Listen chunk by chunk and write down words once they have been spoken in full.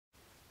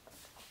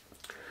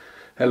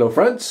Hello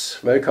friends,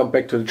 welcome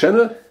back to the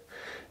channel.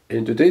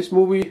 In today's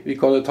movie we're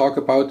gonna talk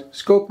about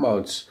scope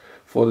mounts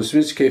for the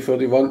Swiss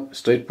K31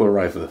 straight bore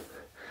rifle.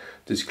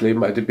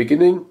 Disclaimer at the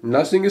beginning,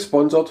 nothing is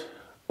sponsored.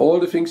 All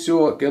the things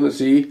you are gonna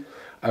see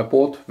I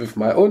bought with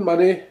my own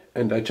money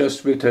and I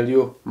just will tell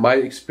you my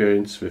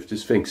experience with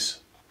these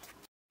things.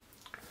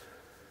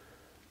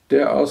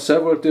 There are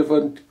several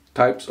different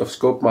types of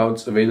scope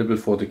mounts available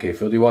for the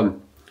K31.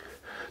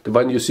 The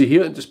one you see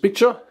here in this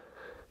picture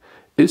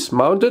is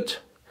mounted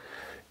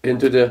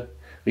into the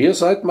rear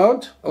side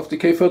mount of the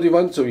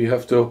K31, so you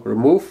have to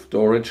remove the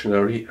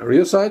original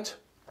rear side,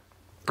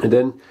 and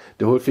then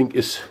the whole thing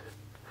is,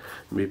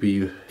 maybe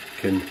you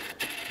can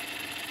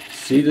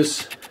see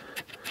this,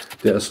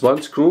 there is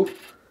one screw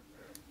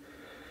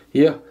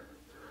here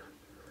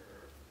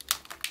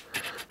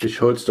which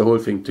holds the whole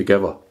thing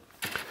together.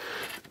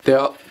 There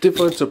are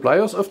different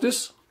suppliers of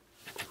these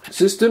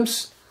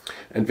systems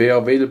and they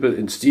are available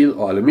in steel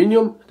or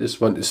aluminium.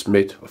 This one is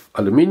made of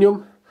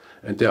aluminium.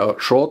 And there are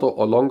shorter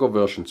or longer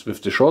versions.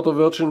 With the shorter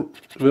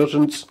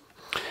versions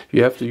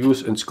you have to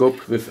use a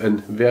scope with a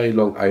very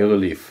long eye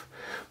relief.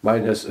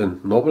 Mine has a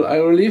normal eye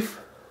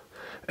relief,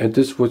 and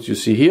this what you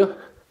see here,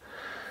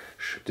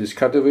 this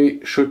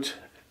cutaway should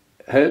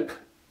help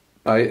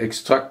by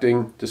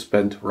extracting the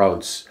spent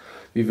rounds.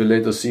 We will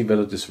later see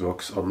whether this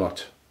works or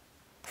not.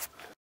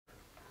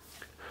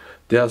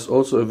 There's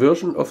also a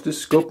version of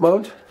this scope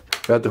mount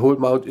where the whole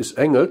mount is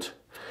angled,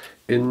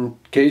 in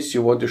case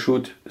you want to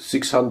shoot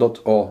 600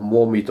 or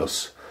more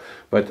meters.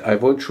 But I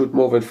won't shoot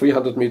more than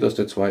 300 meters,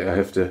 that's why I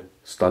have the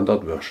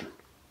standard version.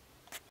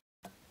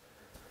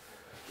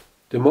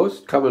 The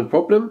most common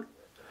problem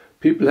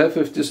people have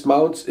with these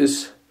mounts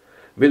is,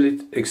 will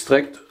it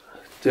extract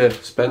the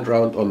spent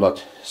round or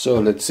not? So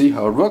let's see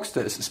how it works.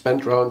 There is a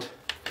spent round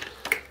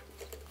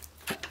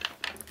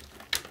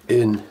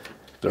in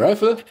the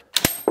rifle,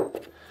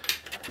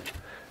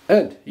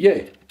 and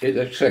yay, it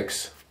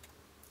extracts.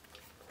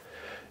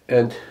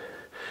 And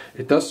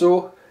it does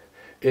so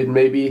in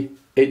maybe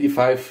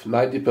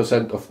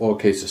 85–90% of all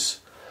cases.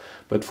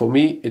 But for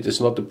me it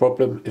is not a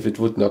problem if it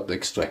would not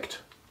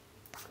extract.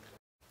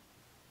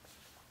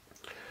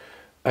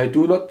 I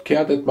do not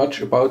care that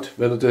much about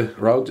whether the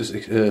round is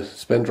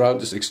spent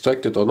round is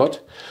extracted or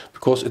not,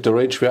 because at the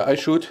range where I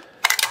shoot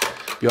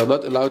you are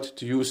not allowed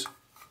to use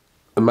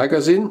a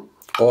magazine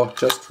or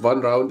just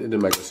one round in the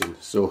magazine.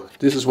 So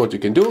this is what you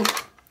can do.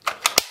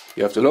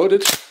 You have to load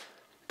it,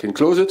 you can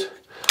close it.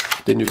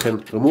 Then you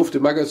can remove the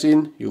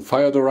magazine, you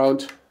fire the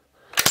round,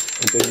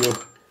 and then you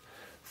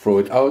throw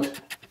it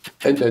out,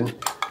 and then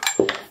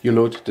you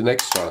load the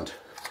next round.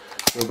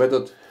 So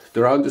whether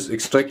the round is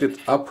extracted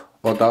up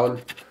or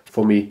down,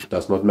 for me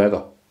does not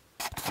matter.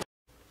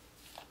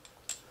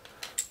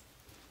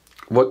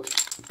 What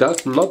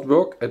does not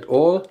work at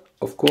all,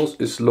 of course,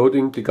 is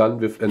loading the gun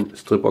with a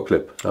stripper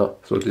clip.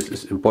 So this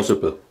is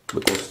impossible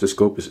because the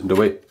scope is in the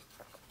way.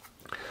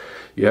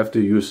 You have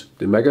to use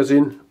the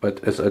magazine,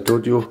 but as I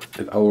told you,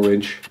 at our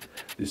range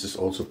this is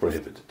also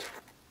prohibited.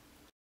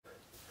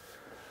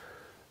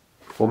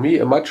 For me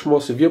a much more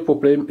severe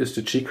problem is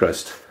the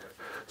G-crest.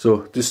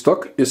 So this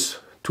stock is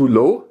too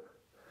low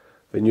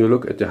when you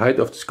look at the height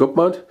of the scope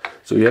mount,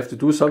 so you have to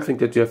do something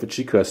that you have a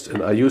G-crest,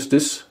 and I use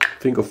this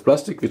thing of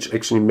plastic which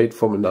actually made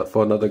for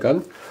another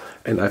gun,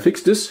 and I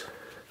fix this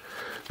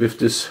with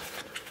this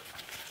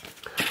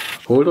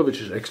holder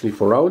which is actually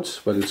for rounds,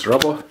 but it's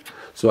rubber,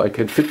 so I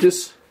can fit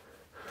this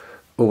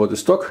over the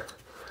stock,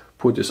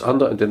 put this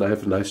under, and then I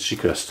have a nice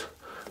G-crest.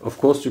 Of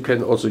course you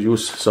can also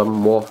use some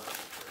more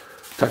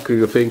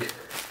tactical thing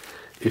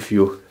if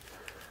you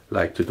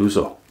like to do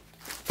so.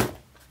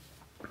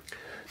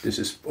 This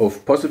is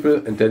both possible,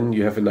 and then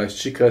you have a nice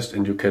G-crest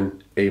and you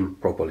can aim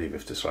properly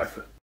with this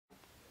rifle.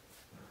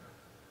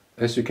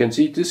 As you can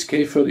see, this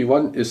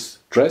K31 is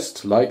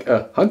dressed like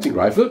a hunting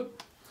rifle,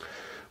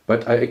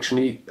 but I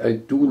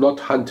do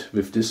not hunt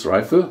with this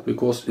rifle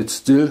because it's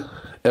still,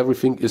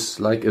 everything is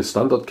like a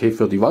standard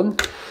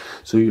K31,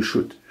 so you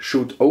should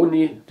shoot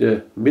only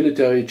the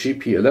military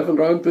GP11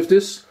 round with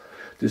this.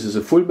 This is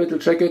a full metal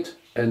jacket,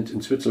 and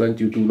in Switzerland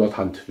you do not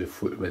hunt with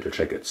full metal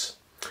jackets.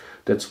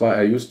 That's why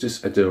I use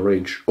this at the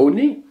range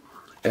only,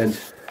 and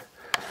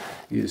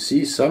you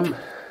see some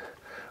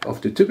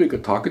of the typical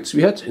targets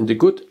we had in the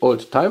good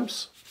old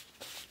times.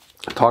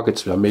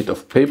 Targets were made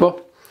of paper,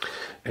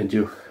 and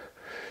you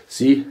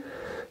see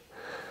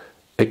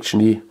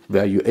actually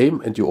where you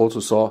aim, and you also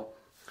saw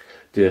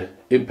the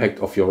impact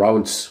of your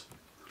rounds.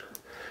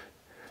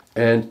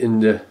 And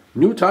in the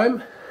new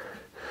time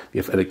we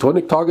have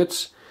electronic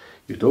targets.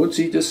 You don't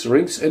see these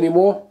rings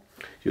anymore,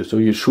 so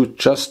you shoot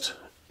just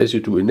as you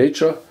do in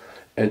nature,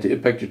 and the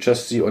impact you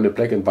just see on a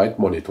black and white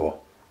monitor.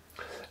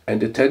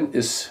 And the 10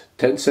 is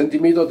 10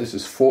 centimeter, this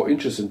is 4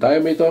 inches in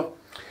diameter,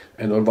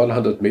 and on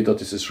 100 meter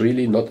this is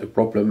really not a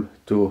problem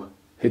to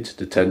hit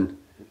the 10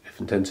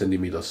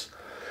 centimeters.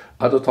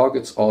 Other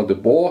targets are the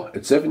bore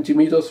at 70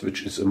 meters,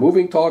 which is a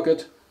moving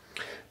target,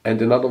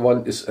 and another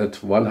one is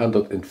at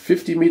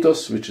 150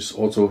 meters, which is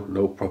also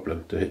no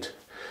problem to hit.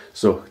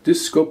 So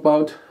this scope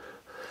mount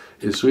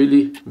is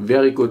really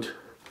very good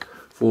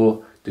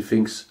for the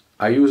things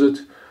I use it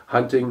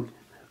hunting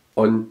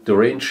on the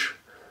range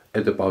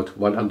at about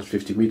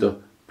 150 meter,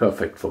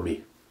 perfect for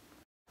me.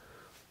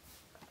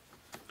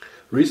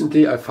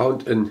 Recently I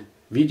found a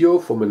video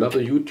from another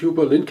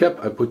YouTuber,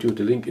 lencac. I put you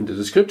the link in the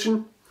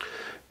description,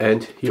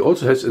 and he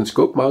also has a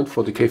scope mount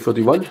for the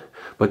K31,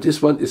 but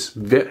this one is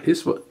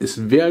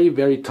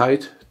very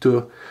tight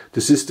to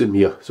the system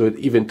here, so it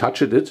even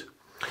touched it,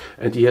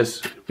 and he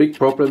has big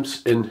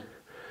problems in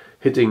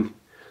hitting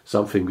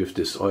something with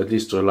this, or at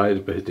least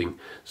reliable hitting.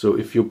 So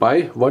if you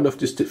buy one of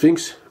these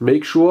things,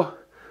 make sure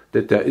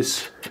that there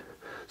is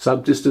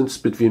some distance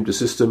between the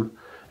system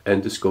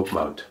and the scope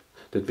mount,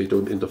 that they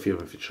don't interfere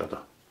with each other.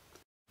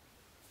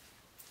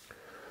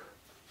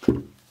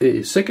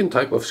 A second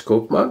type of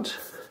scope mount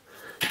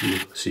you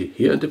see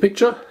here in the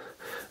picture,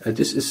 and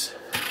this is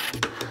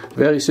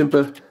very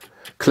simple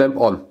clamp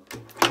on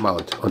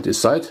mount on this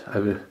side. I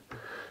will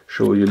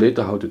show you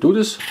later how to do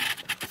this.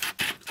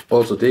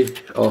 Also, they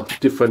are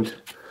different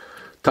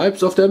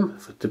types of them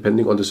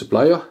depending on the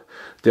supplier.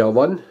 There are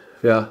one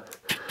where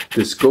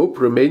the scope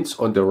remains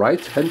on the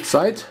right hand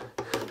side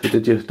so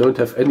that you don't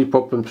have any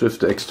problems with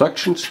the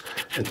extractions,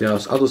 and there are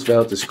others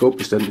where the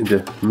scope is then in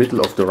the middle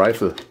of the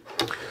rifle.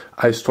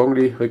 I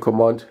strongly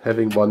recommend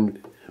having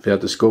one where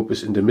the scope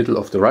is in the middle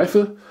of the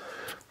rifle,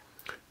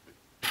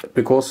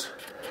 because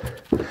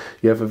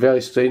you have a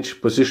very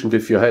strange position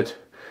with your head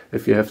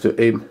if you have to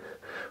aim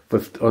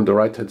on the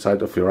right hand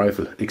side of your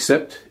rifle,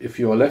 except if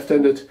you are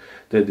left-handed,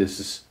 then this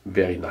is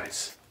very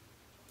nice.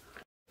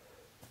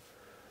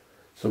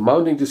 So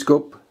mounting the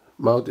scope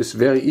mount is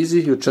very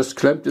easy. You just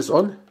clamp this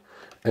on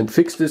and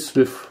fix this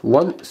with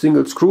one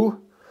single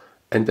screw,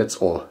 and that's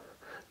all.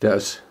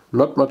 There's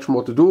not much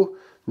more to do,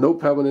 no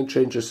permanent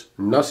changes,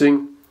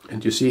 nothing,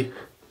 and you see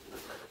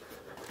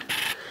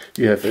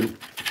you have a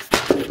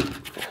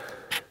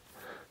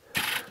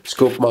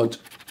scope mount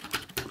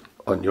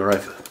on your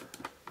rifle.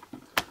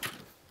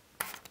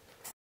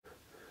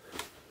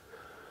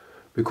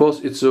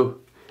 Because it's so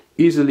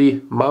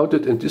easily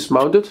mounted and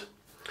dismounted,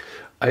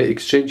 I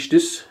exchange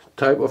this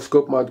type of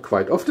scope mount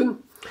quite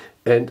often,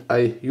 and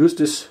I use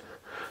this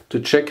to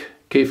check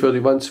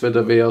K31s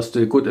whether they are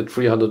still good at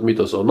 300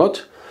 meters or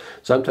not.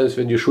 Sometimes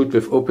when you shoot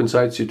with open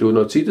sights you do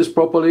not see this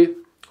properly,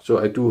 so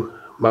I do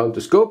mount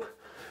the scope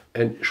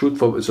and shoot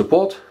from a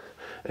support,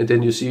 and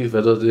then you see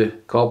whether the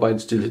carbine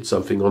still hits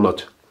something or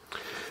not.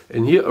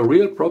 And here a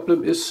real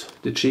problem is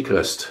the cheek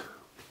rest,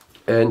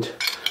 and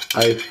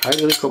I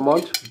highly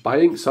recommend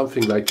buying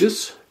something like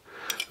this.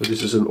 So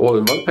this is an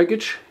all-in-one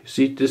package. You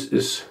see, this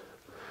is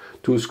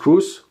two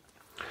screws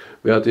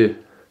where the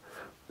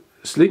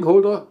sling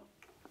holder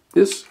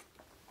is.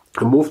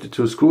 Remove the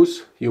two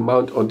screws, you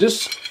mount on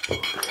this,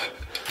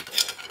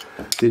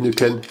 then you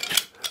can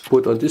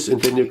put on this,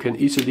 and then you can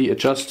easily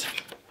adjust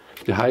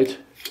the height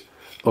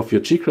of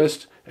your cheek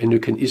rest, and you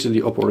can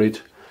easily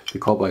operate the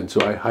carbine.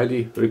 So I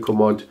highly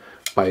recommend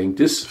buying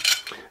this,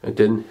 and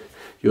then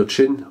your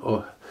chin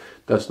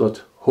does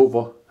not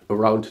hover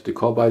around the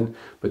carbine,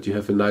 but you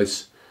have a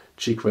nice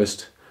cheek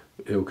rest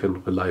you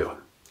can rely on.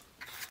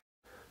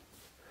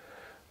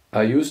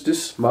 I use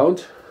this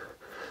mount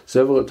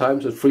several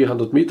times at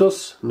 300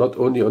 meters, not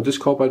only on this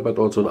carbine but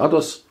also on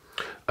others,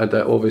 and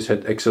I always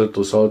had excellent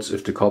results.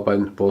 If the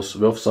carbine was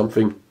worth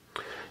something,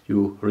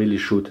 you really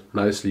shoot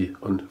nicely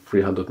on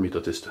 300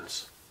 meter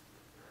distance.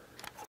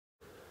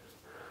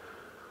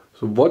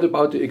 So what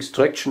about the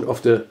extraction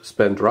of the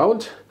spent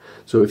round?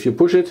 So if you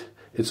push it,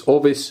 it's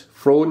always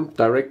thrown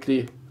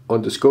directly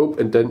on the scope,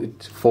 and then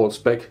it falls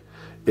back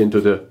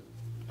into the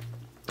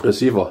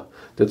receiver.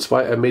 That's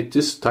why I made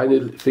this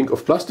tiny thing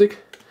of plastic,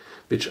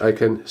 which I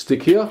can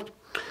stick here,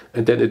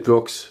 and then it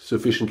works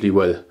sufficiently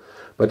well.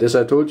 But as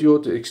I told you,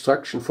 the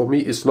extraction for me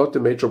is not the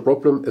major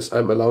problem, as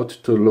I'm allowed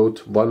to load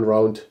one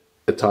round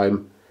at a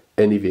time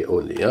anyway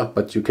only. Yeah?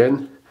 But you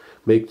can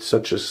make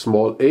such a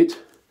small aid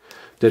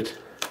that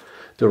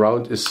the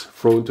round is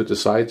thrown to the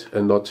side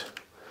and not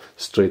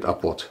straight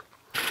upward.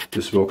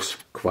 This works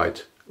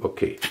quite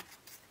okay.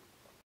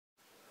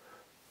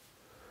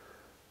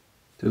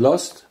 The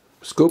last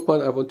scope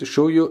mount I want to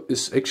show you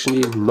is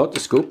actually not a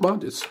scope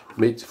mount, it's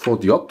made for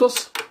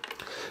diopters.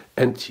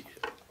 And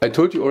I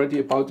told you already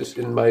about this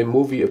in my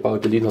movie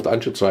about the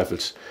Lencac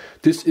rifles.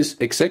 This is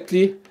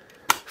exactly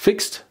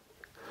fixed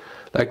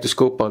like the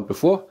scope mount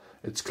before.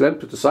 It's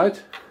clamped to the side,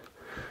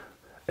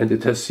 and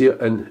it has here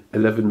an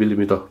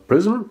 11mm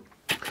prism,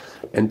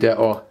 and there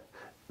are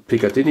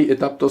Picatinny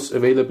adapters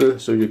available,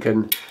 so you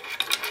can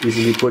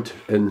easily put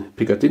a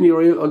Picatinny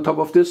rail on top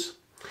of this.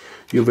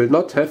 You will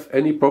not have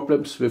any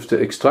problems with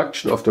the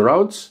extraction of the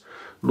rounds,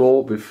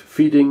 nor with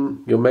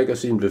feeding your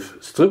magazine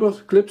with stripper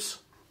clips.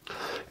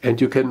 And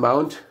you can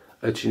mount,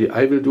 actually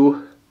I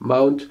will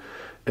mount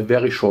a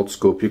very short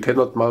scope. You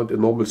cannot mount a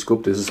normal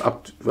scope, this is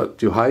up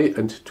too high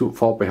and too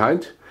far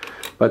behind.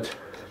 But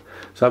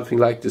something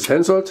like this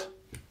handheld,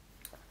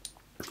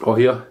 or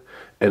here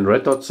a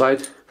red dot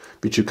sight,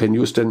 which you can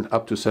use then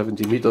up to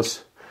 70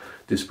 meters,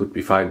 this would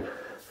be fine.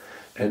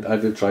 And I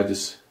will try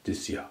this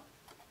year.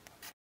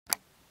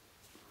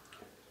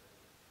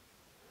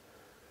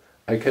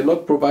 I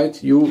cannot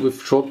provide you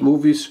with short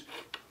movies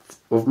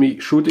of me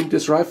shooting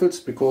these rifles,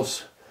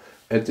 because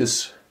at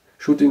this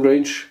shooting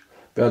range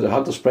where the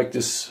hunters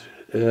practice,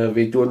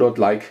 we do not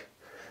like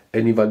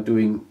anyone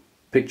doing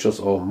pictures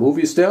or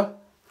movies there.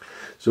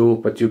 So,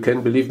 but you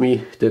can believe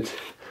me that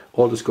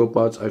all the scope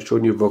mounts I've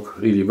shown you work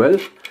really well.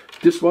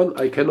 This one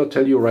I cannot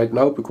tell you right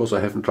now because I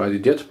haven't tried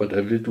it yet, but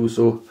I will do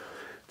so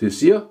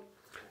this year,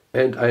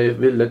 and I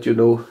will let you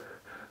know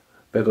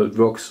whether it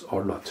works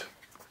or not.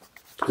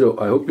 So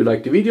I hope you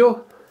liked the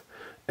video,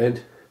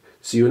 and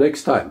see you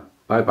next time.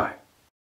 Bye bye.